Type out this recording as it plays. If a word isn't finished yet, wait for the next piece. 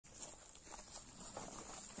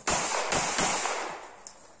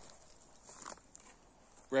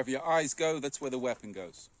Wherever your eyes go, that's where the weapon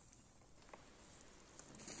goes.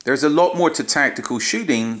 There's a lot more to tactical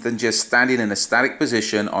shooting than just standing in a static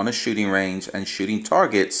position on a shooting range and shooting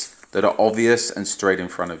targets that are obvious and straight in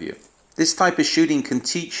front of you. This type of shooting can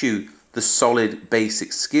teach you the solid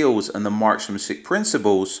basic skills and the marksmanship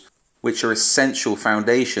principles, which are essential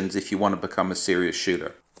foundations if you want to become a serious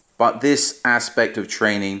shooter. But this aspect of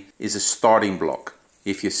training is a starting block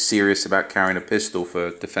if you're serious about carrying a pistol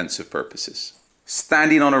for defensive purposes.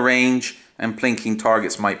 Standing on a range and plinking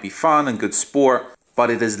targets might be fun and good sport, but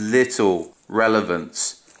it has little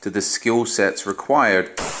relevance to the skill sets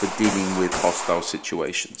required for dealing with hostile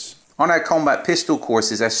situations. On our combat pistol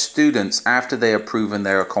courses, our students, after they are proven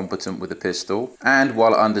they are competent with a pistol, and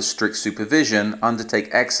while under strict supervision, undertake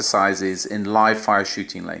exercises in live fire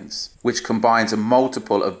shooting lanes, which combines a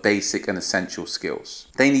multiple of basic and essential skills.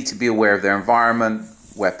 They need to be aware of their environment,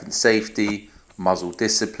 weapon safety, muzzle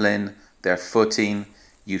discipline, their footing,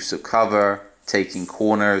 use of cover, taking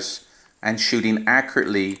corners, and shooting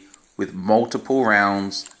accurately with multiple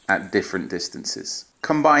rounds at different distances.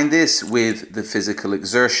 Combine this with the physical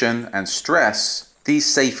exertion and stress. These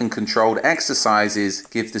safe and controlled exercises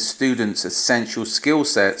give the students essential skill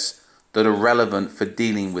sets that are relevant for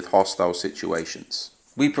dealing with hostile situations.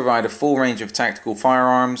 We provide a full range of tactical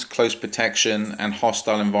firearms, close protection, and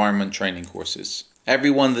hostile environment training courses.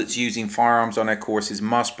 Everyone that's using firearms on our courses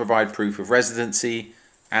must provide proof of residency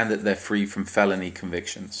and that they're free from felony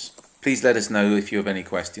convictions. Please let us know if you have any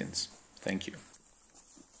questions. Thank you.